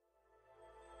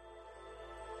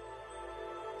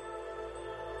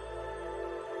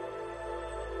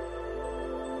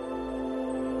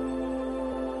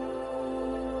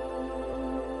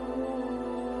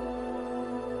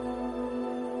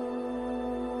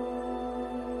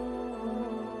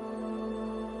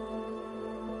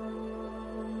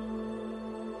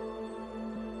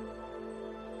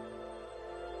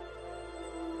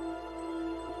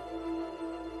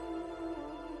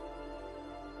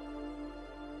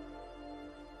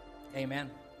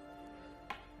Amen.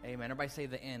 Amen. Everybody say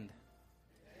the end.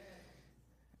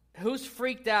 Who's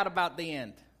freaked out about the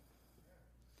end?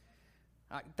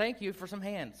 Thank you for some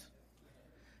hands.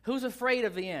 Who's afraid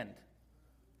of the end?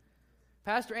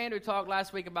 Pastor Andrew talked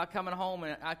last week about coming home,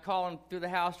 and I call him through the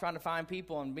house trying to find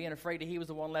people and being afraid that he was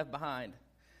the one left behind.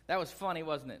 That was funny,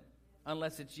 wasn't it?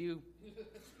 Unless it's you.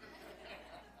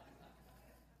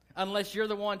 Unless you're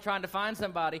the one trying to find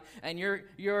somebody, and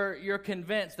you're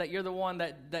convinced that you're the one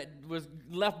that was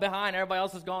left behind. Everybody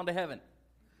else has gone to heaven.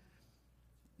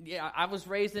 Yeah, I was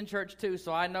raised in church too,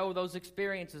 so I know those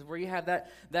experiences where you have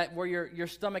that where your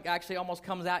stomach actually almost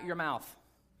comes out your mouth.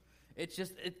 It's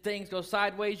just things go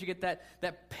sideways. You get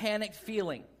that panicked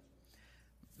feeling.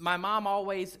 My mom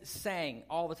always sang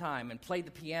all the time and played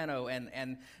the piano,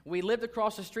 and we lived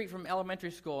across the street from elementary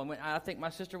school. And I think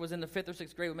my sister was in the 5th or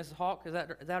 6th grade with Mrs. Hawk. Is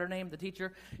that her name, the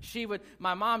teacher?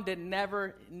 My mom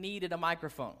never needed a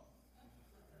microphone.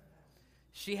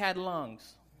 She had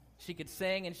lungs. She could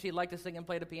sing, and she liked to sing and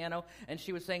play the piano, and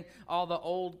she would sing all the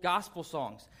old gospel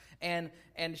songs. And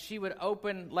she would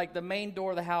open, like, the main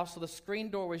door of the house, so the screen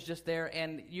door was just there,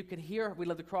 and you could hear, we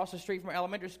lived across the street from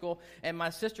elementary school, and my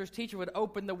sister's teacher would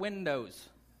open the windows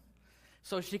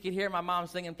so she could hear my mom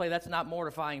sing and play. That's not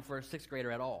mortifying for a 6th grader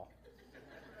at all.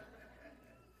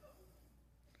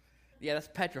 Yeah, that's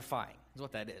petrifying is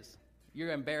what that is.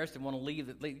 You're embarrassed and want to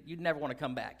leave. You'd never want to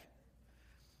come back.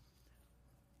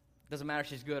 Doesn't matter if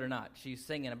she's good or not. She's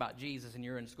singing about Jesus, and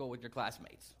you're in school with your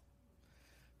classmates.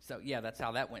 So, yeah, that's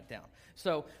how that went down.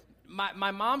 So,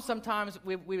 my mom sometimes,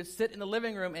 we would sit in the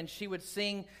living room, and she would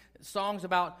sing songs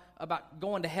about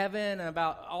going to heaven and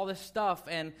about all this stuff.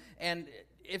 And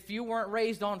if you weren't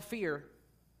raised on fear,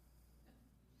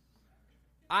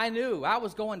 I knew I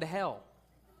was going to hell.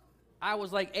 I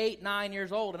was like 8, 9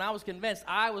 years old, and I was convinced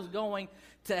I was going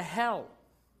to hell.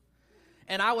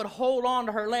 And I would hold on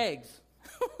to her legs.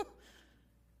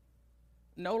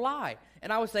 No lie.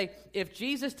 And I would say, if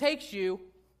Jesus takes you,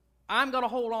 I'm going to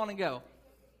hold on and go.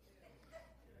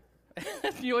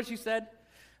 You know what she said?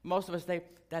 Most of us say,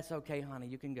 that's okay, honey,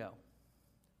 you can go.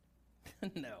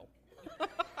 No.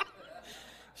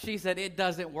 She said, it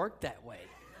doesn't work that way.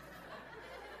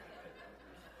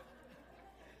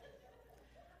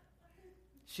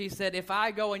 She said, if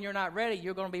I go and you're not ready,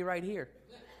 you're going to be right here.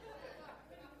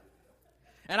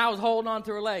 And I was holding on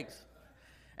to her legs.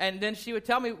 And then she would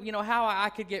tell me, how I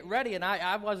could get ready, and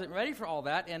I wasn't ready for all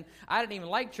that, and I didn't even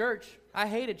like church. I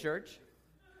hated church.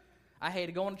 I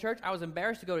hated going to church. I was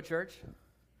embarrassed to go to church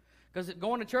because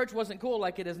going to church wasn't cool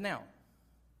like it is now.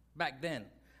 Back then.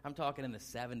 I'm talking in the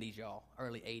 70s, y'all,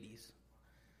 early 80s.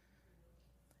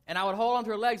 And I would hold on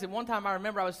to her legs, and one time I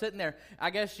remember I was sitting there.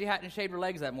 I guess she hadn't shaved her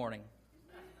legs that morning.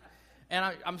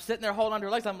 And I'm sitting there holding on to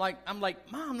her legs. I'm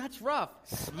like, Mom, that's rough.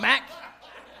 Smack.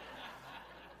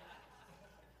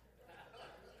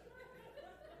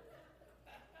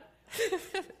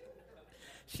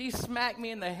 She smacked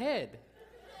me in the head.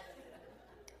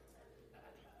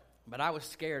 But I was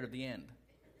scared of the end.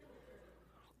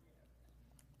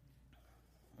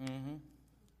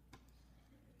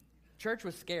 Church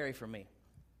was scary for me.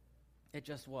 It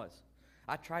just was.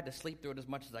 I tried to sleep through it as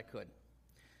much as I could,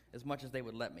 as much as they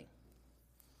would let me.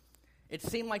 It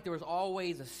seemed like there was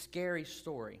always a scary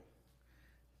story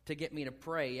to get me to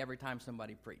pray every time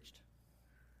somebody preached.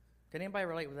 Can anybody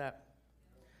relate with that?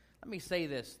 Let me say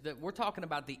this, that we're talking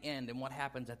about the end and what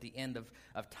happens at the end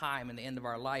of time and the end of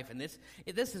our life. And this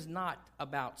is not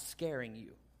about scaring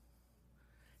you.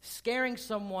 Scaring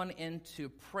someone into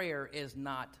prayer is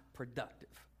not productive.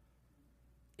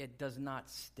 It does not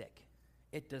stick.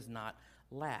 It does not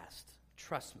last.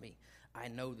 Trust me, I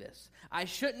know this. I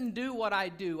shouldn't do what I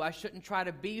do. I shouldn't try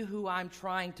to be who I'm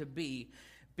trying to be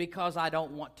because I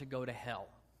don't want to go to hell.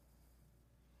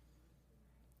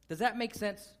 Does that make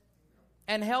sense?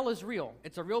 And hell is real.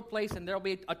 It's a real place, and there'll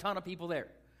be a ton of people there.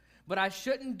 But I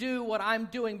shouldn't do what I'm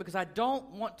doing because I don't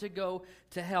want to go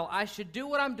to hell. I should do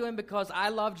what I'm doing because I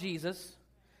love Jesus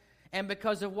and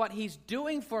because of what he's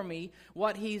doing for me,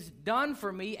 what he's done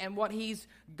for me, and what he's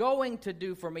going to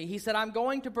do for me. He said, I'm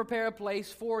going to prepare a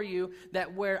place for you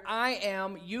that where I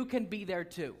am, you can be there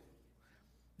too.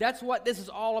 That's what this is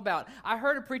all about. I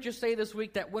heard a preacher say this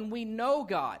week that when we know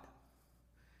God,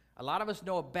 a lot of us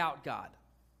know about God.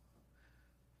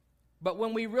 But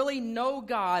when we really know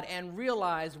God and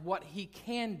realize what he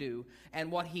can do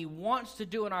and what he wants to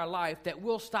do in our life, that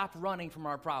we'll stop running from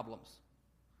our problems.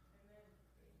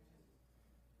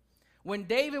 When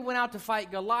David went out to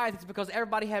fight Goliath, it's because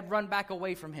everybody had run back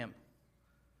away from him.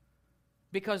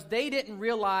 because they didn't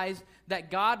realize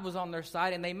that God was on their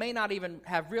side, and they may not even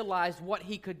have realized what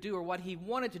he could do or what he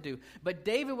wanted to do. But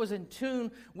David was in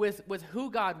tune with who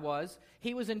God was.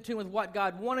 He was in tune with what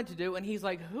God wanted to do, and he's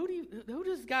like, who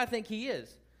does this guy think he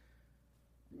is?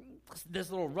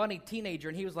 This little runny teenager,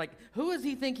 and he was like, who does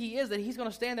he think he is that he's going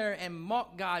to stand there and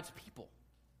mock God's people?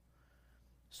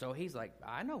 So he's like,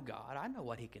 I know God. I know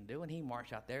what he can do, and he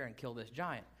marched out there and killed this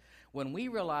giant. When we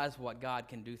realize what God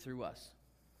can do through us,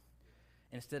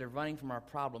 instead of running from our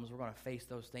problems, we're going to face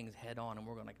those things head on, and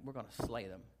we're going to slay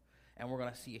them, and we're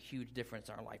going to see a huge difference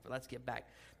in our life. But let's get back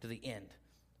to the end.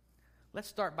 Let's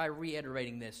start by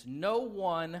reiterating this. No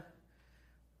one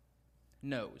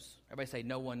knows. Everybody say,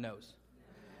 no one knows.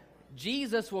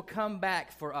 Jesus will come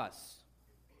back for us.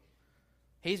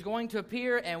 He's going to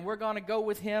appear, and we're going to go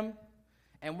with him,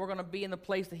 and we're going to be in the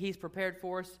place that he's prepared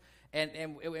for us, and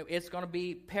it's going to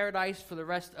be paradise for the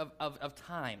rest of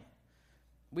time.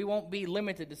 We won't be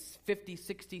limited to 50,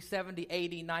 60, 70,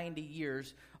 80, 90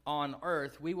 years on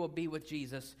earth. We will be with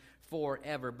Jesus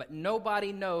forever. But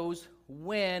nobody knows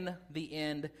when the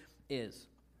end is.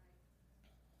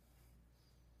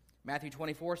 Matthew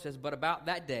 24 says, but about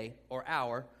that day or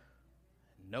hour,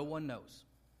 no one knows.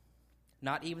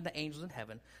 Not even the angels in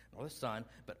heaven, nor the Son,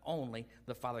 but only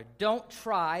the Father. Don't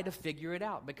try to figure it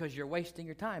out, because you're wasting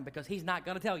your time, because he's not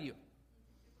going to tell you.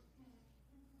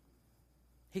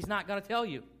 He's not going to tell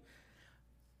you.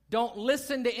 Don't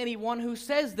listen to anyone who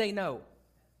says they know.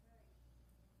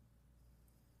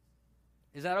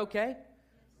 Is that okay?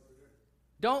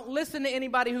 Don't listen to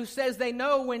anybody who says they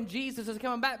know when Jesus is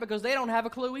coming back, because they don't have a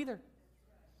clue either.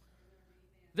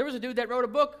 There was a dude that wrote a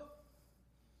book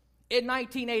in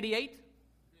 1988.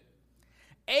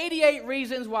 88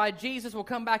 reasons why Jesus will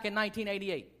come back in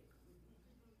 1988.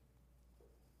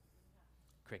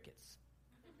 Crickets.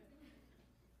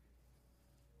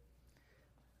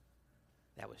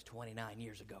 That was 29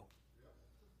 years ago.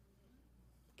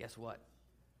 Guess what?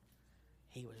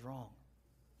 He was wrong.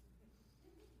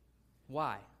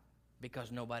 Why?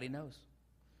 Because nobody knows.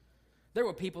 There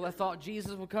were people that thought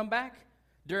Jesus would come back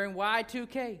during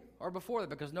Y2K or before that,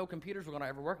 because no computers were going to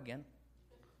ever work again.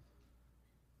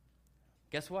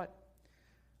 Guess what?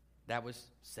 That was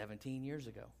 17 years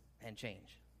ago and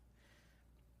change.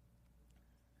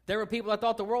 There were people that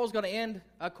thought the world was going to end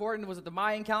according to, was it the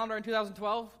Mayan calendar in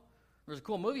 2012? There was a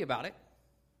cool movie about it.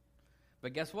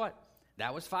 But guess what?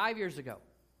 That was 5 years ago.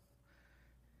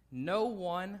 No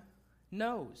one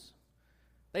knows.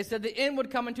 They said the end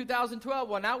would come in 2012.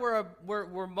 Well, now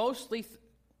we're mostly,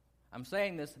 I'm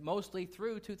saying this, mostly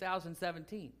through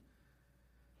 2017.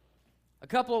 A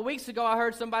couple of weeks ago, I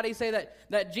heard somebody say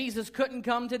that Jesus couldn't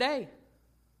come today.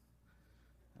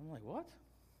 I'm like, what?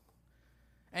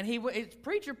 And it's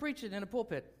preacher preaching in a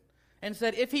pulpit and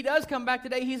said, if he does come back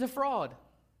today, he's a fraud.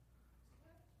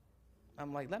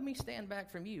 I'm like, let me stand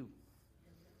back from you,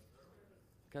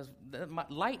 because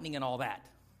lightning and all that.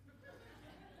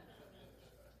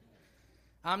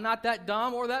 I'm not that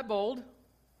dumb or that bold.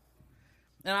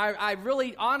 And I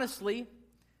really, honestly,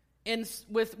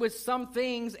 with some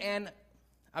things, and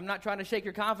I'm not trying to shake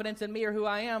your confidence in me or who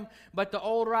I am, but the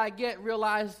older I get,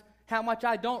 realize how much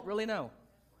I don't really know.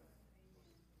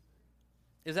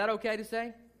 Is that okay to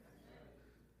say?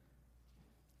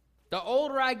 The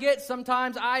older I get,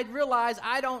 sometimes I realize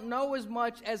I don't know as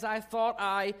much as I thought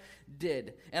I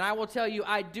did. And I will tell you,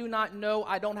 I do not know.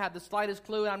 I don't have the slightest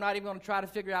clue, and I'm not even going to try to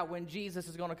figure out when Jesus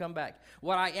is going to come back.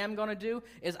 What I am going to do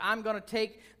is I'm going to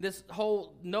take this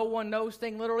whole no one knows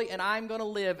thing literally, and I'm going to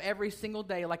live every single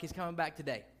day like he's coming back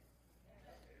today.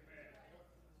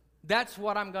 That's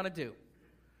what I'm going to do.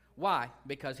 Why?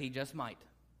 Because he just might.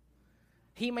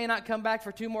 He may not come back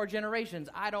for 2 more generations.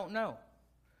 I don't know.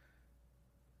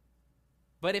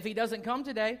 But if he doesn't come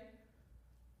today,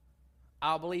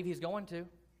 I'll believe he's going to.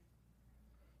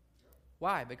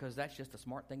 Why? Because that's just a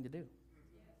smart thing to do.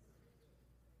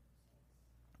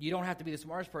 You don't have to be the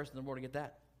smartest person in the world to get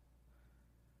that.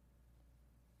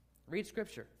 Read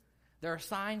Scripture. There are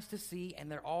signs to see,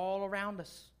 and they're all around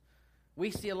us. We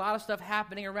see a lot of stuff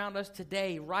happening around us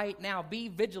today, right now. Be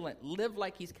vigilant. Live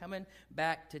like he's coming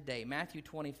back today. Matthew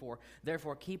 24.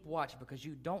 Therefore, keep watch, because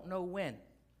you don't know when.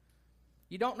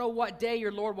 You don't know what day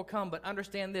your Lord will come, but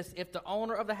understand this. If the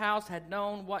owner of the house had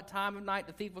known what time of night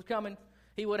the thief was coming,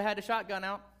 he would have had a shotgun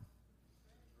out.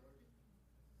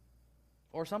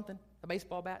 Or something, a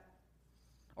baseball bat.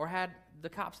 Or had the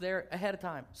cops there ahead of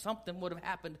time. Something would have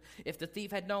happened if the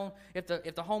thief had known, if the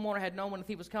homeowner had known when the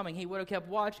thief was coming. He would have kept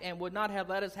watch and would not have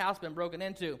let his house been broken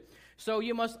into. So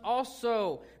you must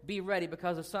also be ready,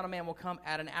 because the Son of Man will come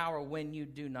at an hour when you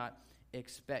do not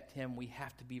expect him. We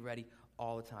have to be ready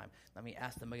all the time. Let me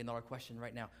ask the $1 million question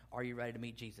right now. Are you ready to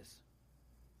meet Jesus?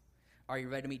 Are you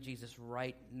ready to meet Jesus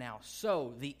right now?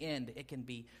 So the end, it can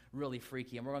be really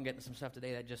freaky. And we're going to get into some stuff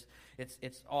today that just,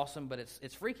 it's awesome, but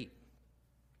it's freaky.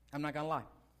 I'm not going to lie.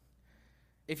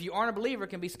 If you aren't a believer, it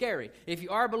can be scary. If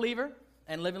you are a believer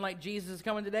and living like Jesus is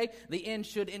coming today, the end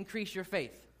should increase your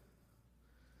faith.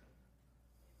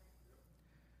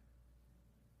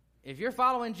 If you're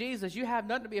following Jesus, you have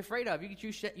nothing to be afraid of.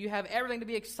 You have everything to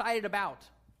be excited about.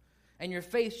 And your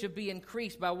faith should be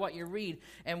increased by what you read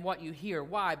and what you hear.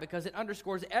 Why? Because it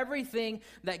underscores everything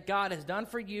that God has done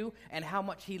for you and how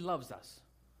much He loves us.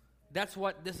 That's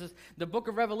what this is. The book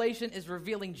of Revelation is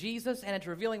revealing Jesus, and it's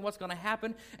revealing what's going to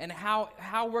happen and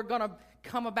how we're going to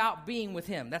come about being with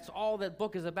Him. That's all that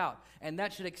book is about. And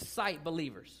that should excite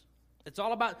believers. It's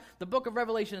all about, the book of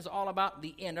Revelation is all about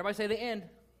the end. Everybody say the end.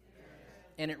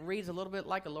 And it reads a little bit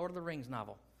like a Lord of the Rings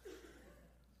novel.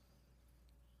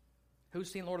 Who's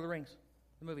seen Lord of the Rings,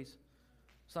 the movies?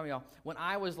 Some of y'all. When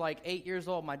I was like 8 years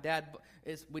old, my dad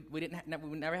we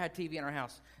never had TV in our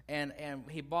house, and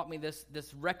he bought me this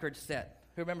record set.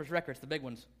 Who remembers records, the big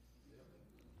ones?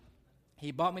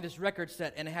 He bought me this record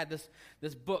set, and it had this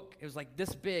book. It was like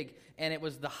this big, and it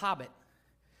was The Hobbit.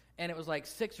 And it was like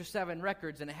 6 or 7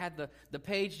 records, and it had the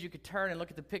pages you could turn and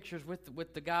look at the pictures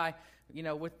with the guy,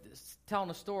 with telling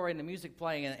the story and the music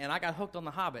playing, and I got hooked on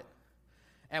The Hobbit.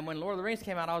 And when Lord of the Rings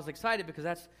came out, I was excited because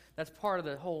that's part of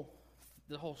the whole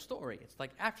story. It's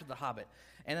like after The Hobbit.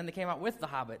 And then they came out with The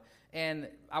Hobbit. And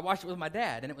I watched it with my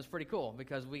dad, and it was pretty cool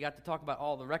because we got to talk about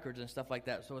all the records and stuff like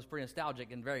that. So it was pretty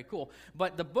nostalgic and very cool.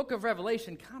 But the book of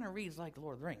Revelation kind of reads like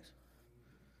Lord of the Rings.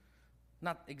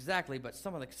 Not exactly, but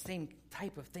some of the same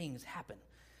type of things happen.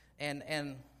 And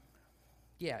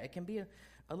yeah, it can be a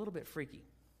little bit freaky.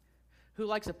 Who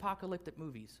likes apocalyptic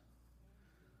movies?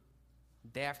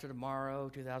 Day After Tomorrow,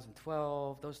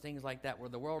 2012, those things like that where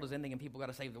the world is ending and people got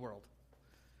to save the world.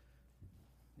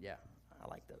 Yeah, I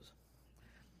like those.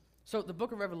 So the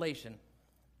book of Revelation,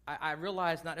 I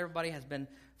realize not everybody has been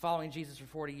following Jesus for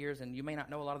 40 years, and you may not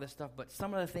know a lot of this stuff, but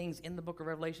some of the things in the book of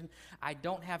Revelation, I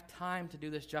don't have time to do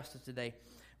this justice today,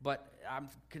 but I'm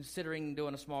considering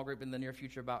doing a small group in the near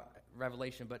future about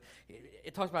Revelation. But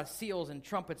it talks about seals and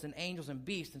trumpets and angels and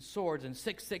beasts and swords and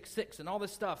 666 and all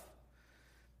this stuff.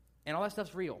 And all that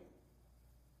stuff's real.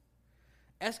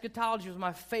 Eschatology was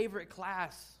my favorite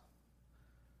class.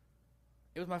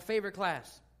 It was my favorite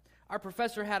class. Our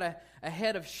professor had a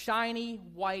head of shiny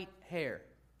white hair.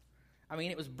 I mean,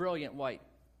 it was brilliant white,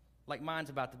 like mine's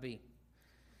about to be.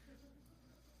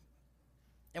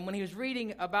 And when he was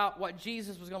reading about what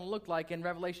Jesus was going to look like in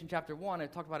Revelation chapter 1,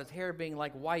 it talked about his hair being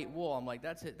like white wool. I'm like,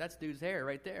 that's it. That's dude's hair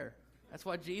right there. That's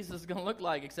what Jesus is going to look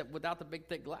like, except without the big,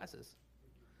 thick glasses.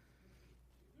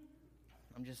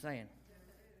 I'm just saying.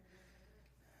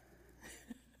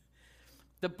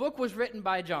 The book was written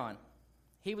by John.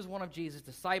 He was one of Jesus'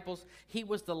 disciples. He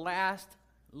was the last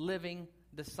living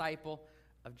disciple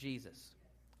of Jesus.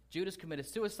 Judas committed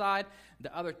suicide.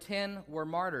 The other 10 were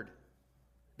martyred.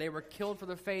 They were killed for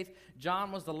their faith.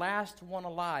 John was the last one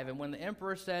alive. And when the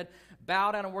emperor said,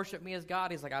 bow down and worship me as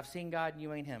God, he's like, I've seen God and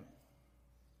you ain't him.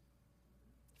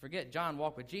 Forget John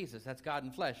walked with Jesus. That's God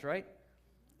in flesh, right?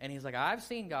 And he's like, I've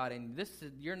seen God, and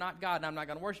you're not God, and I'm not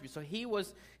going to worship you. So he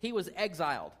was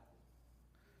exiled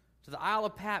to the Isle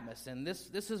of Patmos, and this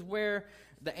is where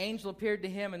the angel appeared to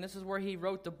him, and this is where he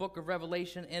wrote the book of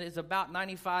Revelation, and it's about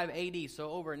 95 A.D., so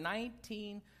over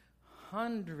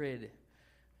 1,900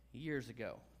 years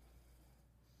ago.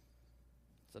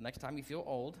 So next time you feel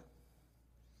old,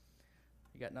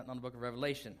 you got nothing on the book of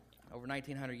Revelation. Over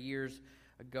 1,900 years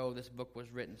ago, this book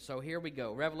was written. So here we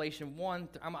go. Revelation 1.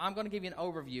 I'm going to give you an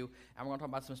overview, and we're going to talk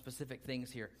about some specific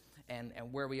things here and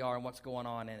where we are and what's going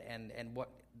on and what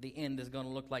the end is going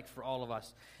to look like for all of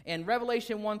us. In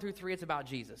Revelation 1 through 3, it's about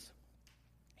Jesus.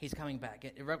 He's coming back.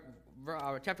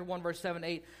 Chapter 1, verse 7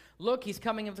 8. Look, he's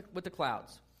coming with the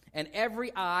clouds, and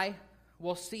every eye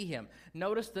will see him.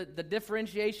 Notice the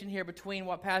differentiation here between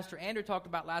what Pastor Andrew talked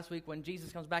about last week when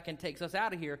Jesus comes back and takes us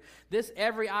out of here. This,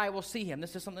 every eye will see him.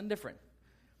 This is something different.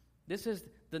 This is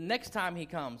the next time he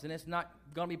comes, and it's not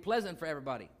going to be pleasant for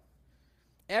everybody.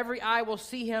 Every eye will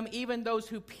see him, even those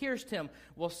who pierced him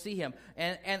will see him.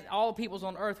 And all peoples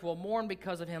on earth will mourn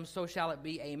because of him, so shall it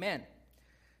be. Amen.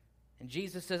 And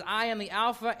Jesus says, I am the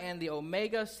Alpha and the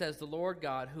Omega, says the Lord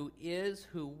God, who is,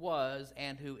 who was,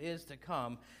 and who is to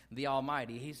come, the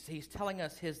Almighty. He's telling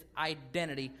us his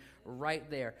identity right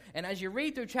there. And as you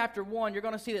read through chapter 1, you're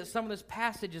going to see that some of this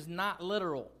passage is not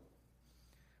literal.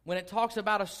 When it talks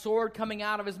about a sword coming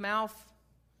out of his mouth,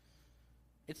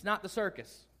 it's not the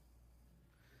circus.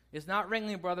 It's not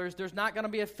Ringling Brothers. There's not going to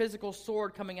be a physical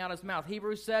sword coming out of his mouth.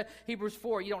 Hebrews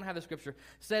 4, you don't have the scripture,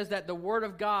 says that the word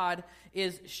of God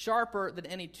is sharper than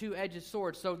any two-edged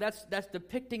sword. So that's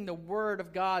depicting the word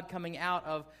of God coming out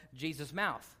of Jesus'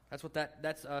 mouth. That's what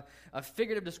that's a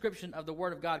figurative description of the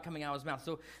word of God coming out of his mouth.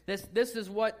 So this is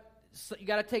what, so you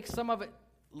got to take some of it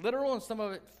literal and some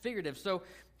of it figurative. So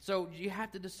you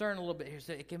have to discern a little bit here.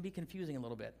 So it can be confusing a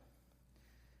little bit.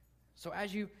 So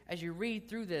as you read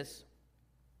through this,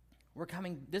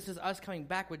 this is us coming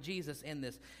back with Jesus in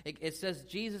this. It says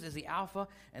Jesus is the Alpha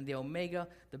and the Omega,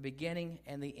 the beginning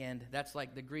and the end. That's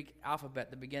like the Greek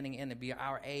alphabet, the beginning and end. It'd be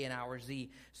our A and our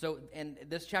Z. So, and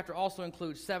this chapter also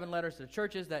includes 7 letters to the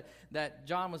churches that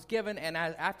John was given, and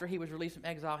after he was released from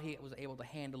exile, he was able to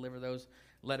hand deliver those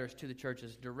letters to the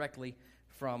churches directly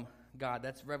from God.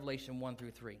 That's Revelation 1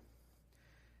 through 3.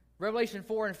 Revelation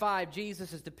 4 and 5,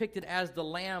 Jesus is depicted as the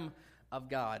Lamb of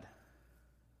God.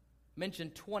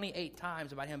 Mentioned 28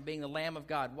 times about him being the Lamb of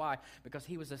God. Why? Because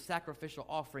he was a sacrificial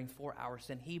offering for our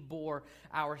sin. He bore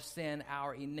our sin,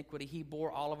 our iniquity. He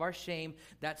bore all of our shame.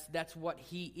 That's what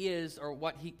he is, or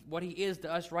what he is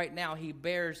to us right now. He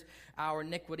bears our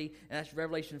iniquity, and that's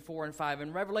Revelation 4 and 5.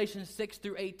 And Revelation 6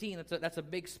 through 18, that's a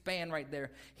big span right there.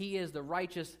 He is the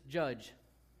righteous judge.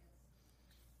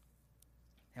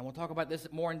 And we'll talk about this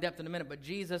more in depth in a minute, but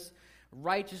Jesus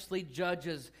righteously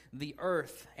judges the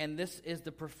earth, and this is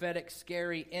the prophetic,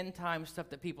 scary end time stuff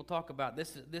that people talk about.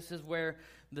 This is where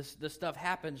the stuff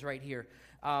happens right here.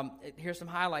 Here's some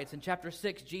highlights. In chapter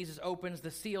 6, Jesus opens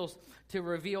the seals to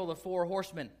reveal the 4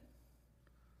 horsemen.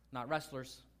 Not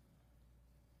wrestlers.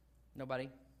 Nobody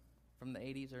from the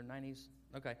 80s or 90s?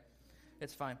 Okay,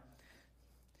 it's fine.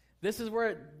 This is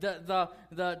where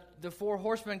the 4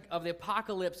 horsemen of the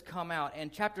apocalypse come out.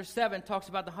 And chapter 7 talks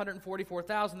about the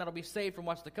 144,000 that'll be saved from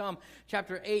what's to come.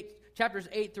 Chapters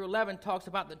 8 through 11 talks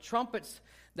about the trumpets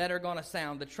that are going to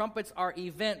sound. The trumpets are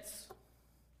events.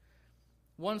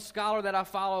 One scholar that I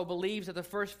follow believes that the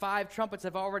first 5 trumpets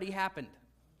have already happened.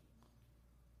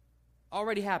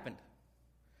 Already happened.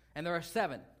 And there are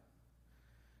 7.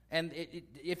 And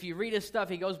if you read his stuff,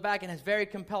 he goes back and has very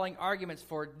compelling arguments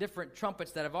for different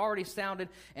trumpets that have already sounded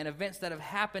and events that have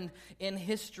happened in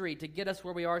history to get us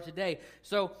where we are today.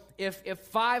 So if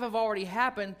 5 have already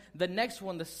happened, the next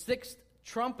one, the 6th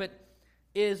trumpet,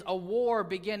 is a war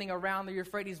beginning around the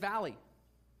Euphrates Valley.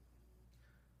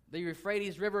 The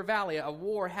Euphrates River Valley, a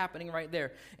war happening right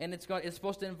there. And it's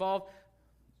supposed to involve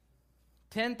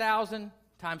 10,000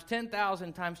 times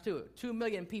 10,000 times 2. 2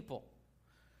 million people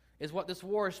is what this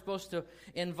war is supposed to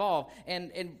involve.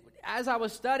 And as I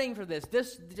was studying for this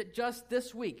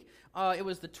week, it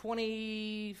was the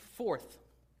 24th,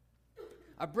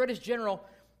 a British general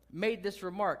made this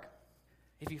remark.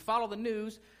 If you follow the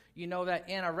news, you know that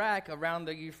in Iraq, around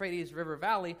the Euphrates River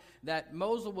Valley, that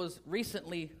Mosul was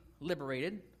recently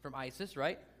liberated from ISIS,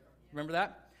 right? Remember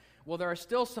that? Well, there are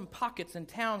still some pockets and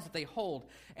towns that they hold.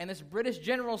 And this British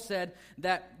general said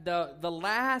that the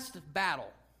last battle,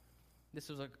 this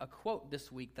was a quote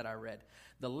this week that I read.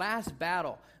 The last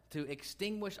battle to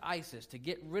extinguish ISIS, to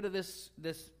get rid of this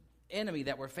enemy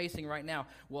that we're facing right now,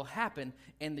 will happen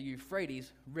in the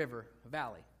Euphrates River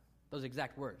Valley. Those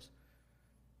exact words.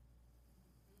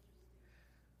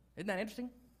 Isn't that interesting?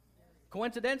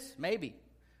 Coincidence? Maybe.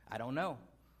 I don't know.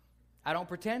 I don't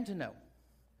pretend to know.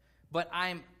 But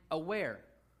I'm aware.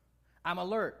 I'm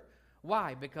alert.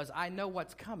 Why? Because I know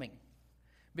what's coming.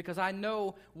 Because I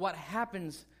know what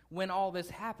happens when all this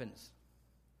happens.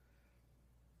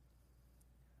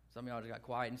 Some of y'all just got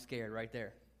quiet and scared right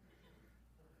there.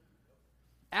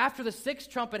 After the 6th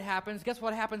trumpet happens, guess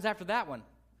what happens after that one?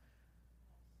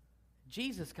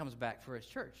 Jesus comes back for his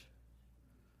church.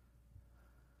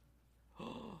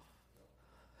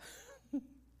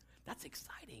 That's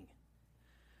exciting.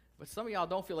 But some of y'all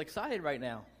don't feel excited right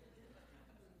now.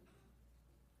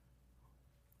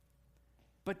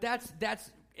 But that's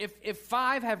if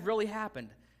 5 have really happened,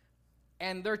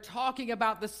 and they're talking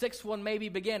about the 6th one maybe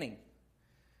beginning,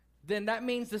 then that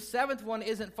means the 7th one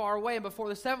isn't far away. And before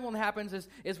the 7th one happens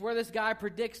is where this guy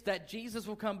predicts that Jesus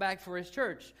will come back for his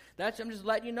church. I'm just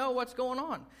letting you know what's going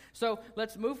on. So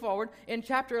let's move forward. In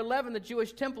chapter 11, the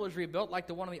Jewish temple is rebuilt, like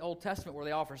the one in the Old Testament where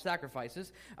they offer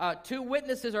sacrifices. 2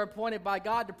 witnesses are appointed by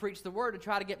God to preach the word to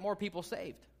try to get more people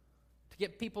saved, to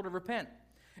get people to repent.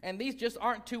 And these just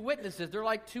aren't 2 witnesses. They're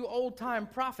like 2 old-time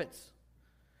prophets.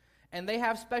 And they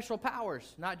have special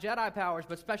powers, not Jedi powers,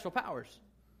 but special powers.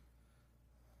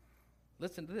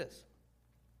 Listen to this.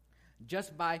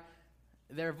 Just by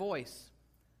their voice,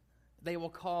 they will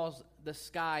cause the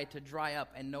sky to dry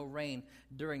up and no rain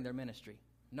during their ministry.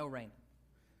 No rain.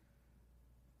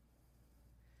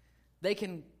 They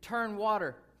can turn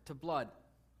water to blood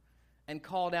and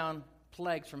call down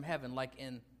plagues from heaven like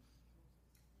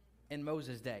in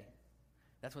Moses' day.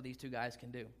 That's what these two guys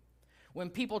can do. When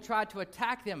people try to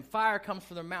attack them, fire comes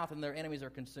from their mouth and their enemies are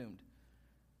consumed.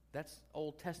 That's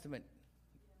Old Testament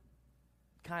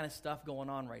kind of stuff going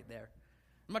on right there.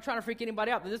 I'm not trying to freak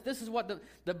anybody out. This is what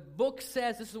the book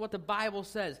says. This is what the Bible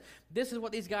says. This is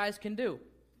what these guys can do.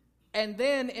 And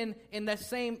then in that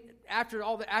same, after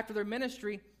their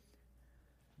ministry,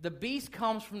 the beast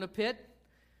comes from the pit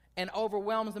and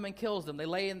overwhelms them and kills them. They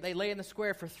lay in the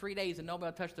square for 3 days and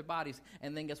nobody will touch their bodies.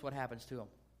 And then guess what happens to them?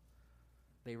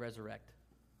 They resurrect.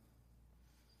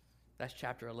 That's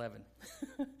chapter 11.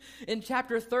 In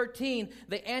chapter 13,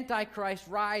 the Antichrist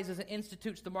rises and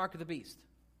institutes the mark of the beast.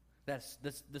 That's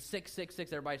the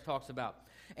 666 everybody talks about.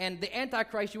 And the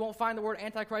Antichrist, you won't find the word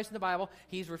Antichrist in the Bible.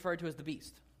 He's referred to as the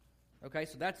beast. Okay,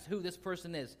 so that's who this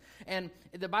person is. And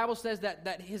the Bible says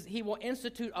that he will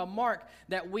institute a mark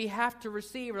that we have to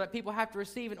receive, or that people have to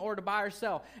receive in order to buy or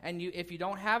sell. And if you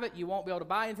don't have it, you won't be able to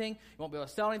buy anything. You won't be able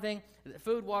to sell anything.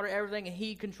 Food, water, everything, and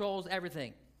he controls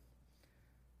everything.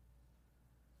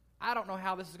 I don't know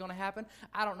how this is going to happen.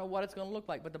 I don't know what it's going to look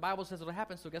like. But the Bible says it'll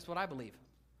happen, so guess what I believe?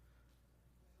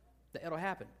 That it'll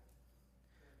happen.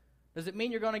 Does it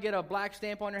mean you're going to get a black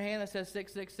stamp on your hand that says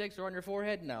 666 or on your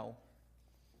forehead? No.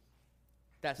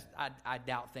 I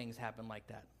doubt things happen like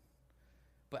that.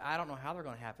 But I don't know how they're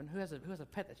going to happen. Who has a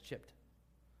pet that's chipped?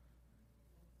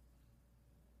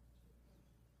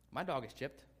 My dog is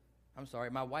chipped. I'm sorry,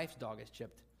 my wife's dog is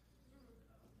chipped.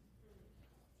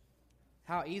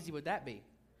 How easy would that be?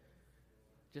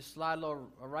 Just slide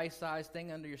a rice-sized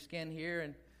thing under your skin here,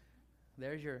 and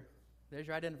there's your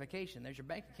identification. There's your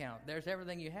bank account. There's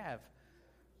everything you have.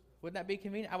 Wouldn't that be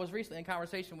convenient? I was recently in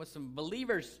conversation with some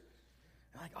believers.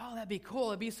 They're like, oh, that'd be cool.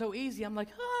 It'd be so easy. I'm like,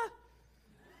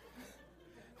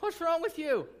 what's wrong with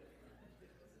you?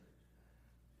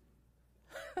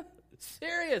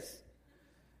 Serious.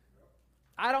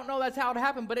 I don't know that's how it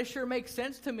happened, but it sure makes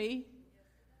sense to me.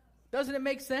 Doesn't it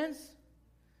make sense?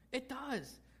 It does.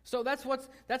 So that's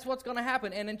what's going to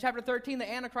happen. And in chapter 13,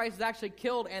 the Antichrist is actually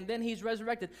killed, and then he's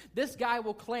resurrected. This guy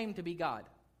will claim to be God.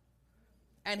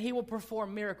 And he will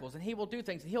perform miracles, and he will do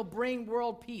things. And he'll bring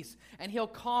world peace, and he'll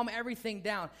calm everything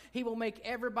down. He will make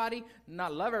everybody,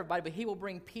 not love everybody, but he will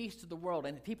bring peace to the world.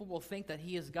 And people will think that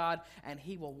he is God, and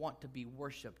he will want to be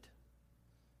worshipped.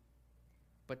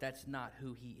 But that's not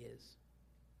who he is.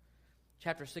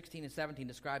 Chapter 16 and 17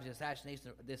 describes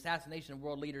the assassination of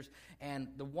world leaders and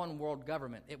the one world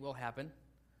government. It will happen.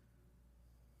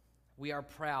 We are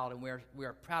proud, and we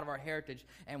are proud of our heritage,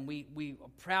 and we are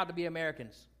proud to be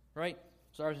Americans, right?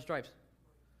 Stars and Stripes.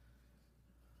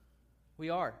 We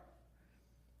are.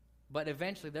 But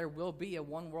eventually there will be a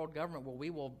one world government where we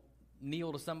will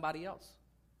kneel to somebody else.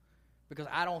 Because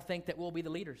I don't think that we'll be the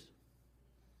leaders.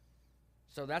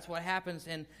 So that's what happens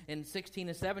in 16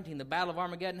 and 17. The Battle of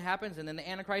Armageddon happens, and then the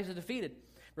Antichrist is defeated.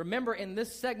 Remember in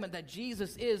this segment that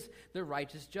Jesus is the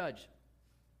righteous judge.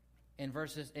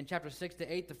 In chapter 6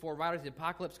 to 8, the four riders of the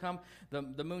apocalypse come.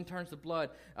 The moon turns to blood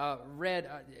red.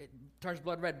 It turns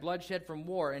blood red. Bloodshed from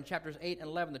war. In chapters 8 and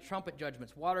 11, the trumpet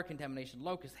judgments, water contamination,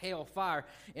 locust, hail, fire.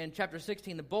 In chapter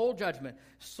 16, the bowl judgment.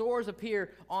 Sores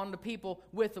appear on the people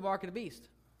with the mark of the beast.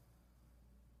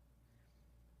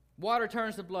 Water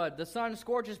turns to blood. The sun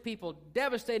scorches people.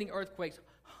 Devastating earthquakes.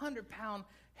 100-pound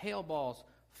hail balls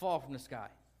fall from the sky.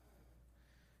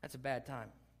 That's a bad time.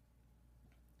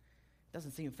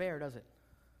 Doesn't seem fair, does it?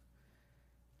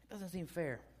 It doesn't seem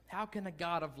fair. How can a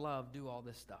God of love do all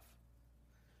this stuff?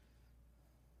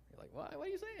 You're like, what are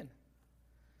you saying?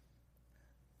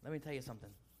 Let me tell you something.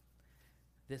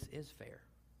 This is fair.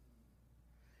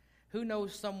 Who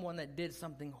knows someone that did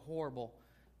something horrible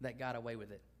that got away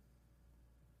with it?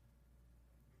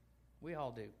 We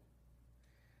all do.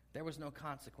 There was no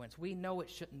consequence. We know it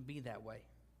shouldn't be that way.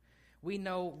 We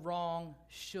know wrong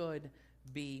should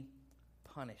be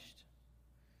punished.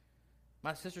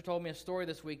 My sister told me a story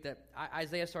this week that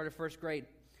Isaiah started first grade.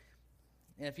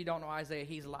 And if you don't know Isaiah,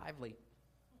 he's lively.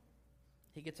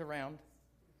 He gets around.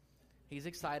 He's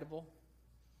excitable.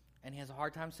 And he has a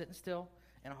hard time sitting still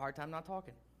and a hard time not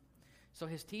talking. So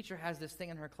his teacher has this thing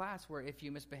in her class where if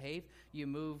you misbehave, you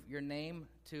move your name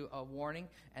to a warning,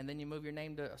 and then you move your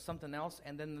name to something else,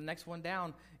 and then the next one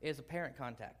down is a parent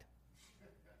contact.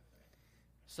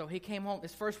 So he came home,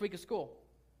 his first week of school,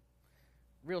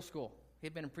 real school.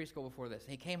 He'd been in preschool before this.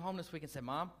 He came home this week and said,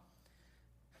 Mom,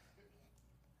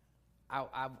 I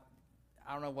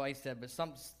don't know what he said, but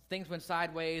some things went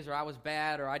sideways, or I was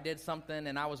bad, or I did something,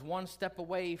 and I was one step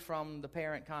away from the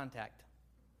parent contact.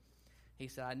 He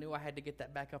said, I knew I had to get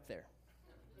that back up there.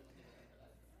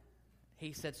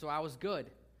 He said, so I was good.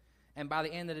 And by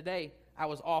the end of the day, I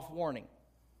was off warning.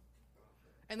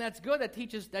 And that's good. That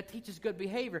teaches good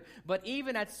behavior. But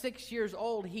even at 6 years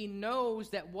old, he knows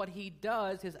that what he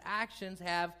does, his actions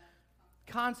have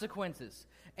consequences.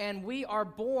 And we are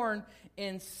born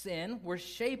in sin. We're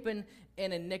shapen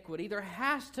in iniquity. There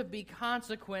has to be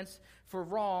consequence for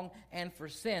wrong and for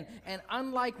sin. And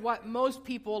unlike what most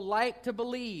people like to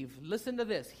believe, listen to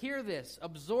this, hear this,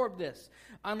 absorb this.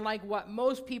 Unlike what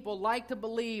most people like to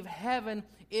believe, heaven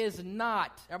is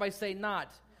not. Everybody say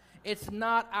not. It's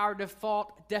not our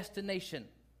default destination.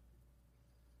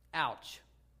 Ouch.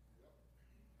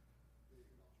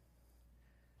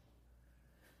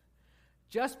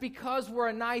 Just because we're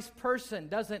a nice person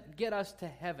doesn't get us to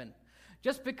heaven.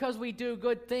 Just because we do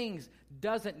good things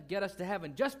doesn't get us to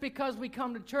heaven. Just because we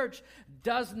come to church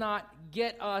does not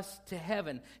get us to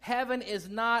heaven. Heaven is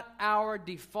not our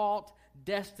default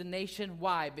destination.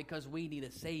 Why? Because we need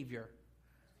a Savior.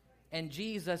 And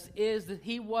Jesus He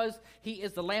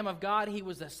is the Lamb of God. He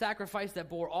was the sacrifice that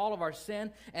bore all of our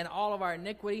sin and all of our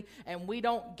iniquity. And we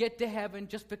don't get to heaven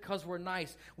just because we're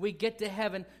nice. We get to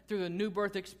heaven through the new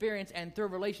birth experience and through a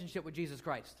relationship with Jesus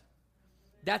Christ.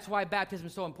 That's why baptism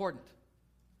is so important.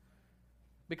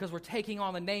 Because we're taking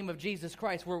on the name of Jesus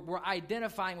Christ. We're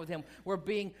identifying with Him. We're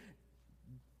being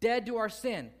dead to our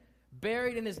sin,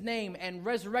 buried in His name, and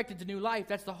resurrected to new life.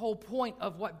 That's the whole point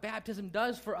of what baptism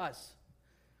does for us.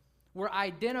 We're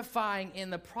identifying in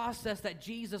the process that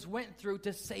Jesus went through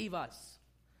to save us.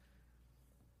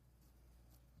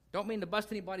 Don't mean to bust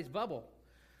anybody's bubble,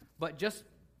 but just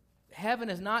heaven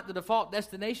is not the default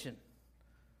destination.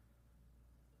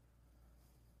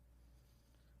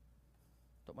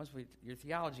 Don't must be your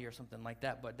theology or something like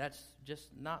that, but that's just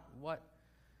not what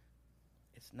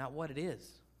it is.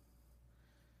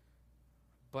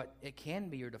 But it can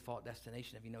be your default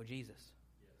destination if you know Jesus.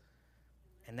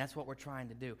 And that's what we're trying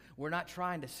to do. We're not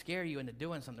trying to scare you into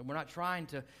doing something. We're not trying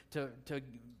to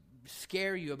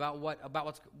scare you about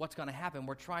what's going to happen.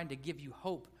 We're trying to give you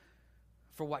hope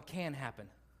for what can happen.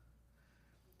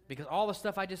 Because all the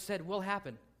stuff I just said will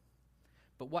happen.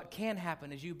 But what can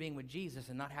happen is you being with Jesus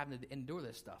and not having to endure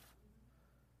this stuff.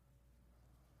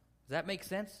 Does that make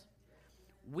sense?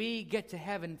 We get to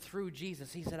heaven through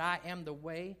Jesus. He said, I am the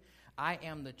way, I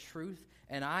am the truth,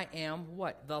 and I am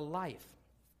what? The life.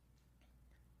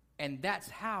 And that's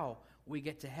how we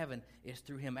get to heaven, is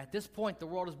through Him. At this point, the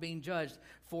world is being judged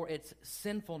for its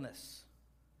sinfulness.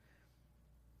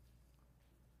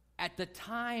 At the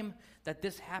time that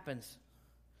this happens,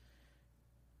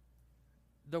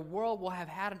 the world will have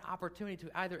had an opportunity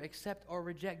to either accept or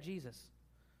reject Jesus.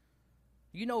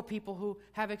 You know people who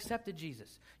have accepted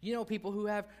Jesus. You know people who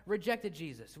have rejected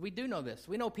Jesus. We do know this.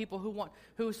 We know people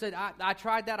who said, I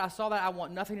tried that, I saw that, I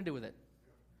want nothing to do with it.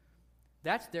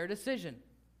 That's their decision.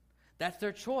 That's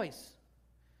their choice.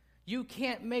 You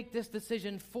can't make this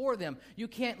decision for them. You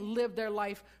can't live their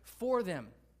life for them.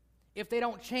 If they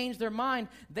don't change their mind,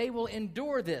 they will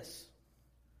endure this.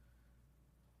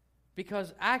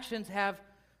 Because actions have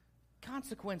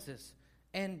consequences.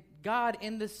 And God,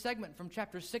 in this segment from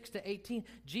chapter 6 to 18,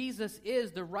 Jesus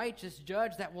is the righteous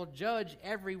judge that will judge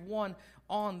everyone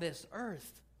on this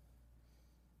earth.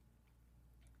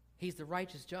 He's the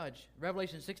righteous judge.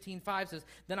 Revelation 16:5 says,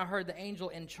 Then I heard the angel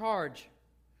in charge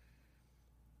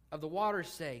of the waters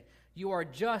say, You are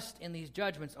just in these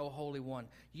judgments, O Holy One,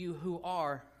 you who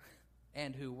are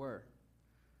and who were.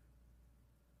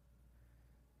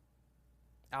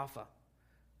 Alpha,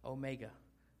 Omega,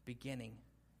 beginning,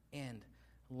 end,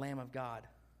 Lamb of God.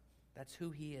 That's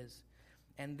who He is.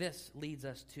 And this leads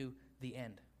us to the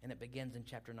end, and it begins in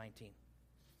chapter 19.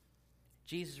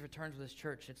 Jesus returns with His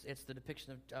church. It's the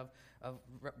depiction of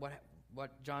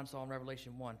what John saw in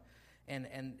Revelation 1.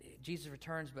 And Jesus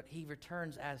returns, but He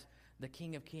returns as the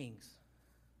King of Kings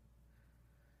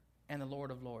and the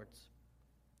Lord of Lords.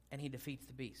 And He defeats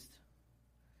the beast.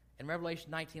 In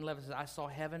Revelation 19:11 says, I saw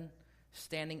heaven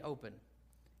standing open,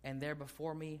 and there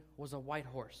before me was a white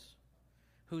horse,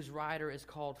 whose rider is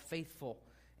called Faithful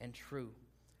and True.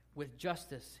 With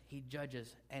justice He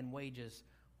judges and wages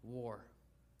war.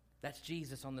 That's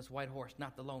Jesus on this white horse,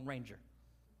 not the Lone Ranger.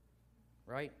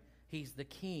 Right? He's the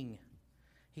King.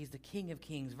 He's the King of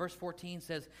Kings. Verse 14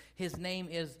 says, His name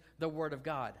is the Word of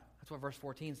God. That's what verse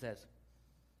 14 says.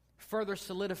 Further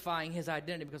solidifying His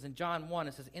identity, because in John 1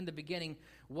 it says, In the beginning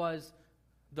was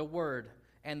the Word,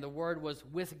 and the Word was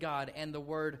with God, and the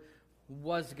Word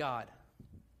was God.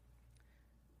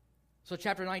 So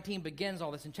chapter 19 begins all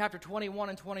this. In chapter 21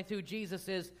 and 22, Jesus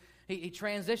he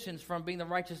transitions from being the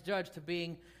righteous judge to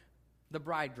being the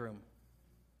bridegroom.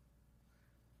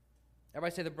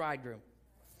 Everybody say the bridegroom.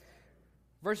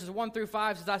 Verses 1 through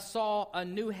 5 says, I saw a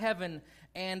new heaven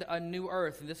and a new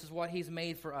earth. And this is what he's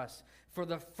made for us. For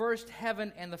the first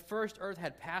heaven and the first earth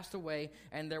had passed away,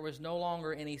 and there was no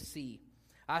longer any sea.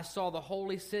 I saw the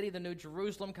holy city, the new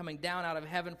Jerusalem, coming down out of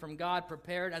heaven from God,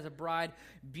 prepared as a bride,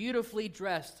 beautifully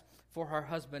dressed for her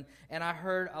husband. And I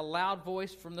heard a loud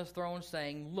voice from the throne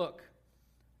saying, Look,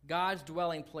 God's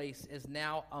dwelling place is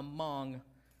now among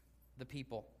the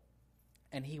people,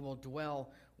 and he will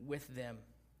dwell with them.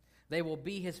 They will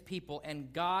be his people,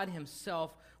 and God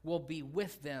himself will be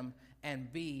with them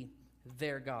and be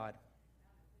their God.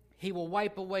 He will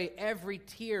wipe away every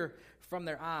tear from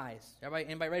their eyes.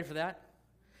 Anybody ready for that?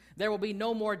 There will be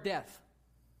no more death.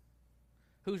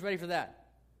 Who's ready for that?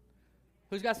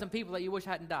 Who's got some people that you wish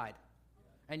hadn't died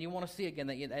and you want to see again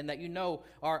that you know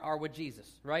are with Jesus,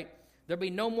 right? There'll be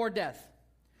no more death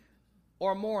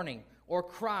or mourning or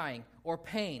crying or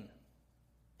pain.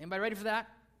 Anybody ready for that?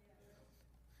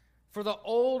 For the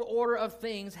old order of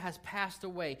things has passed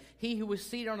away. He who was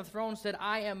seated on the throne said,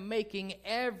 I am making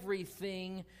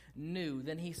everything new.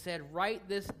 Then he said, write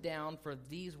this down, for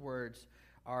these words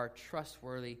are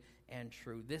trustworthy and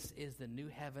true. This is the new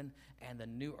heaven and the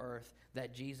new earth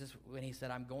that Jesus, when he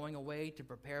said, I'm going away to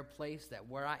prepare a place that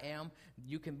where I am,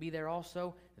 you can be there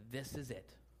also. This is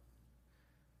it.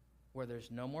 Where there's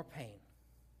no more pain.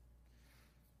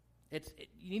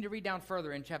 You need to read down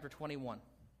further in chapter 21.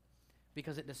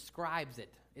 Because it describes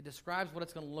it. It describes what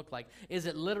it's going to look like. Is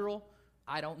it literal?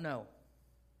 I don't know.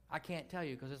 I can't tell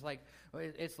you because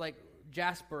it's like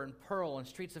jasper and pearl and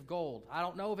streets of gold. I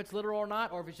don't know if it's literal or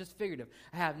not, or if it's just figurative.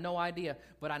 I have no idea,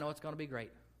 but I know it's going to be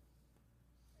great.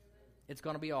 Amen. It's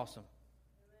going to be awesome.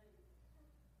 Amen.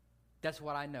 That's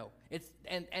what I know.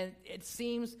 And it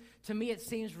seems to me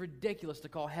ridiculous to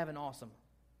call heaven awesome.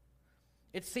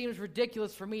 It seems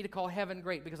ridiculous for me to call heaven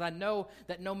great because I know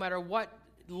that no matter what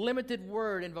limited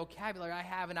word and vocabulary I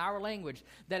have in our language,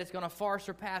 that it's going to far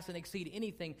surpass and exceed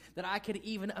anything that I could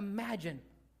even imagine.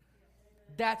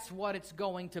 That's what it's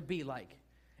going to be like.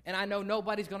 And I know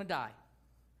nobody's going to die.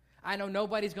 I know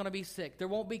nobody's going to be sick. There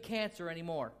won't be cancer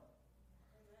anymore.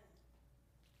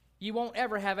 You won't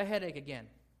ever have a headache again.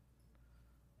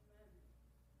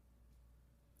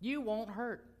 You won't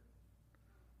hurt.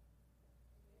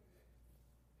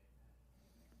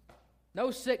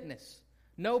 No sickness,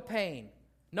 no pain,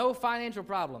 no financial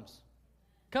problems.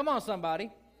 Come on,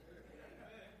 somebody.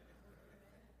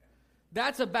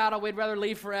 That's a battle we'd rather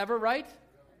leave forever, right?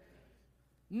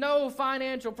 No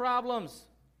financial problems.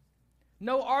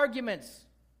 No arguments.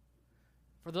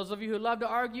 For those of you who love to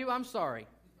argue, I'm sorry.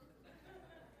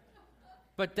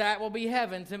 But that will be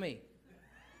heaven to me.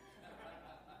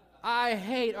 I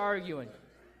hate arguing.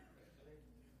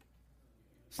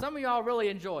 Some of y'all really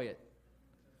enjoy it.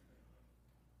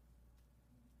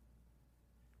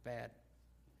 Bad.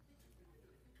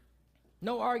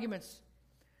 No arguments.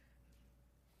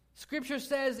 Scripture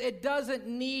says it doesn't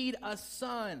need a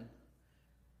sun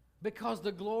because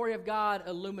the glory of God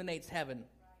illuminates heaven.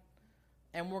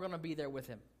 And we're going to be there with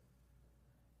him.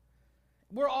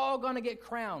 We're all going to get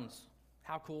crowns.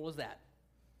 How cool is that?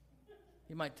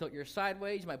 You might tilt yours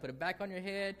sideways. You might put it back on your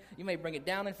head. You may bring it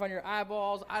down in front of your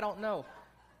eyeballs. I don't know.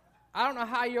 I don't know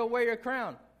how you'll wear your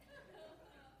crown.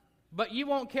 But you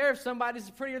won't care if somebody's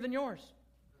prettier than yours.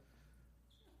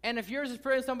 And if yours is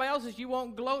prettier than somebody else's, you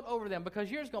won't gloat over them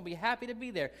because yours is going to be happy to be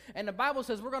there. And the Bible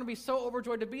says we're going to be so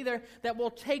overjoyed to be there that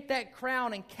we'll take that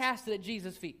crown and cast it at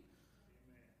Jesus' feet.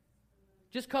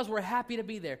 Just because we're happy to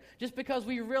be there. Just because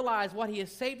we realize what he has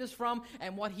saved us from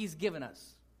and what he's given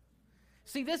us.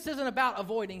 See, this isn't about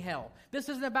avoiding hell. This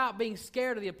isn't about being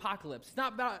scared of the apocalypse. It's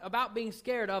not about being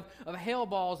scared of hail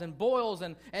balls and boils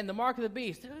and the mark of the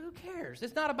beast. Who cares?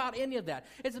 It's not about any of that.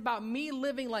 It's about me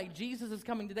living like Jesus is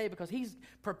coming today because he's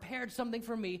prepared something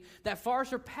for me that far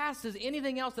surpasses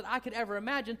anything else that I could ever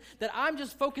imagine, that I'm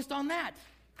just focused on that.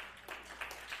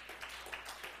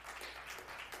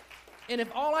 And if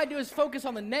all I do is focus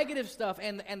on the negative stuff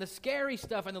and the scary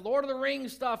stuff and the Lord of the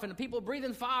Rings stuff and the people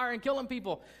breathing fire and killing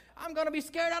people, I'm going to be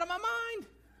scared out of my mind.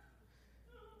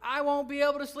 I won't be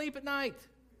able to sleep at night.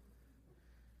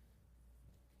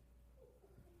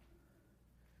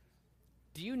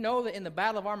 Do you know that in the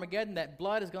Battle of Armageddon that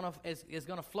blood is going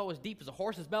to flow as deep as a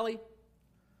horse's belly?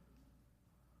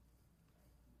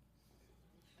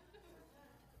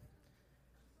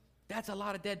 That's a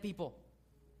lot of dead people.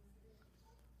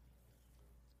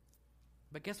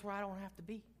 But guess where I don't have to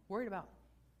be worried about?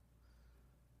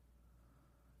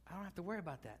 I don't have to worry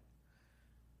about that.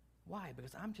 Why?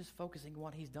 Because I'm just focusing on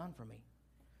what he's done for me.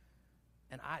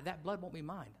 And that blood won't be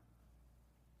mine.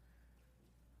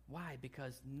 Why?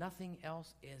 Because nothing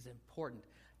else is important.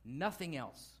 Nothing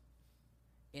else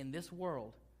in this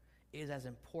world is as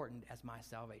important as my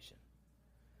salvation.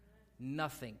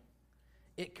 Nothing.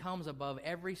 It comes above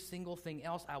every single thing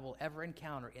else I will ever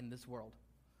encounter in this world.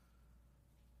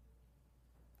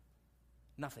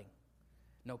 Nothing.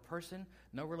 No person,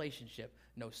 no relationship,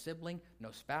 no sibling,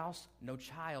 no spouse, no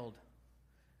child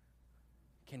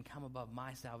can come above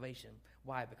my salvation.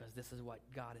 Why? Because this is what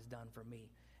God has done for me,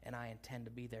 and I intend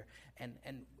to be there. And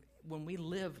when we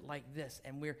live like this,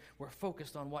 and we're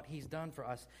focused on what He's done for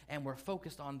us, and we're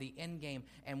focused on the end game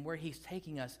and where He's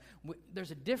taking us,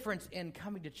 there's a difference in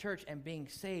coming to church and being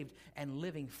saved and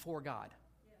living for God.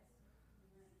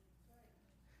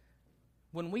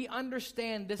 When we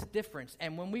understand this difference,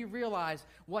 and when we realize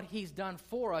what He's done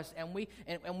for us, and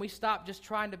we stop just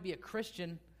trying to be a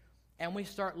Christian, and we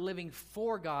start living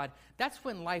for God, that's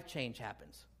when life change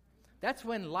happens. That's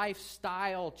when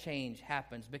lifestyle change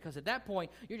happens, because at that point,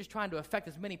 you're just trying to affect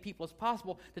as many people as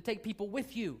possible to take people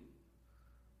with you.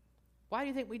 Why do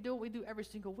you think we do what we do every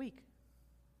single week?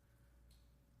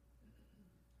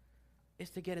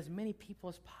 It's to get as many people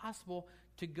as possible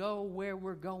to go where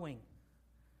we're going.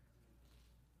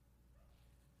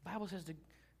 The Bible says to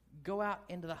go out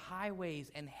into the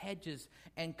highways and hedges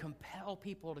and compel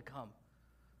people to come.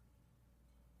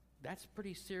 That's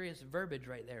pretty serious verbiage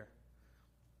right there.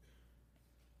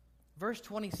 Verse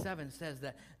 27 says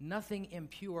that nothing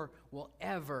impure will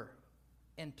ever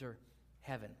enter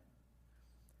heaven.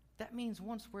 That means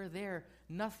once we're there,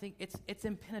 nothing, it's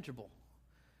impenetrable.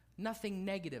 Nothing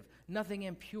negative, nothing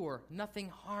impure, nothing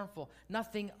harmful,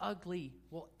 nothing ugly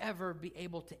will ever be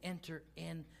able to enter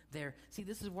in there. See,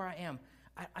 this is where I am.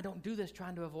 I don't do this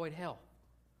trying to avoid hell.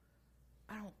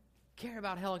 I don't care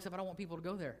about hell except I don't want people to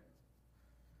go there.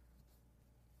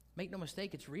 Make no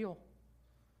mistake, it's real.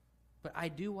 But I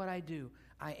do what I do.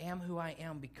 I am who I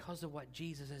am because of what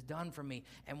Jesus has done for me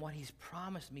and what He's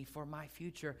promised me for my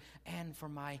future and for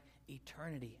my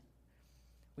eternity.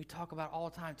 We talk about all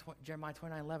the time, Jeremiah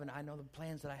 29:11, I know the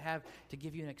plans that I have to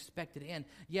give you an expected end.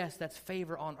 Yes, that's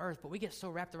favor on earth, but we get so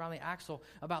wrapped around the axle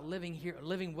about living here,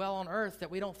 living well on earth, that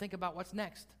we don't think about what's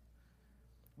next.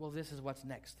 Well, this is what's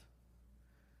next.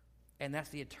 And that's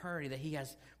the eternity that He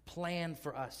has planned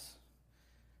for us.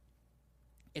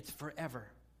 It's forever.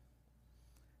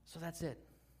 So that's it.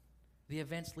 The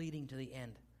events leading to the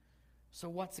end. So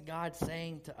what's God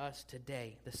saying to us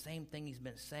today? The same thing He's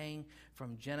been saying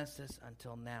from Genesis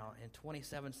until now. In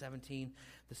 27:17,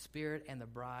 the Spirit and the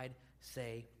bride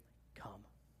say, "Come."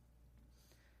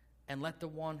 And let the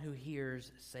one who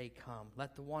hears say, "Come."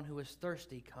 Let the one who is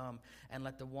thirsty come, and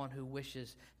let the one who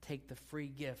wishes take the free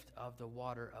gift of the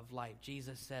water of life.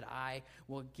 Jesus said, "I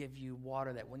will give you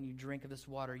water that when you drink of this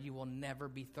water, you will never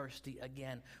be thirsty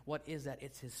again." What is that?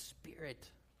 It's His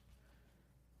Spirit.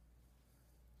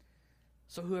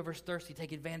 So whoever's thirsty,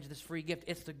 take advantage of this free gift.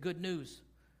 It's the good news.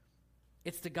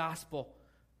 It's the gospel.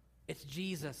 It's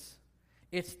Jesus.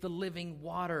 It's the living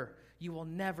water. You will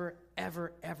never,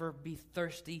 ever, ever be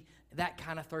thirsty, that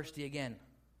kind of thirsty again.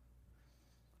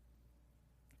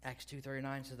 Acts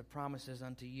 2:39 says, the promises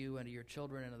unto you and to your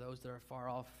children and to those that are far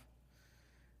off.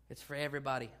 It's for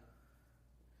everybody.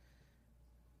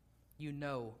 You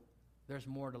know there's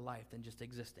more to life than just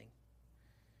existing.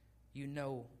 You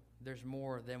know there's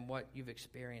more than what you've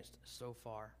experienced so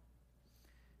far.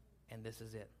 And this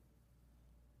is it.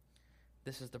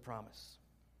 This is the promise.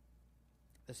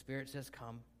 The Spirit says,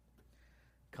 "Come.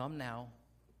 Come now.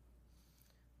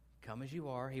 Come as you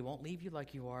are." He won't leave you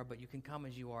like you are, but you can come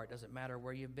as you are. It doesn't matter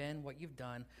where you've been, what you've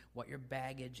done, what your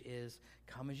baggage is.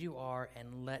 Come as you are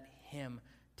and let Him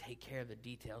take care of the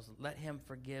details. Let Him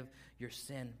forgive your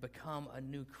sin. Become a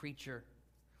new creature.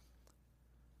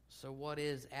 So what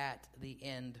is at the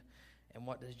end, and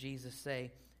what does Jesus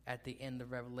say at the end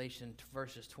of Revelation,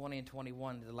 verses 20 and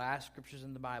 21, the last scriptures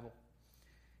in the Bible?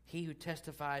 He who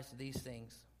testifies to these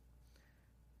things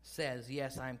says,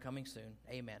 "Yes, I am coming soon."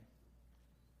 Amen.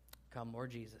 Come,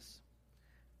 Lord Jesus.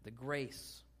 The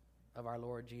grace of our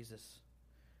Lord Jesus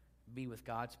be with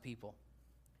God's people.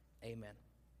 Amen.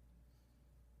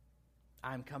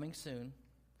 I'm coming soon.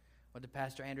 What did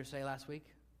Pastor Andrew say last week?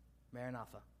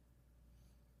 Maranatha.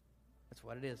 That's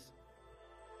what it is.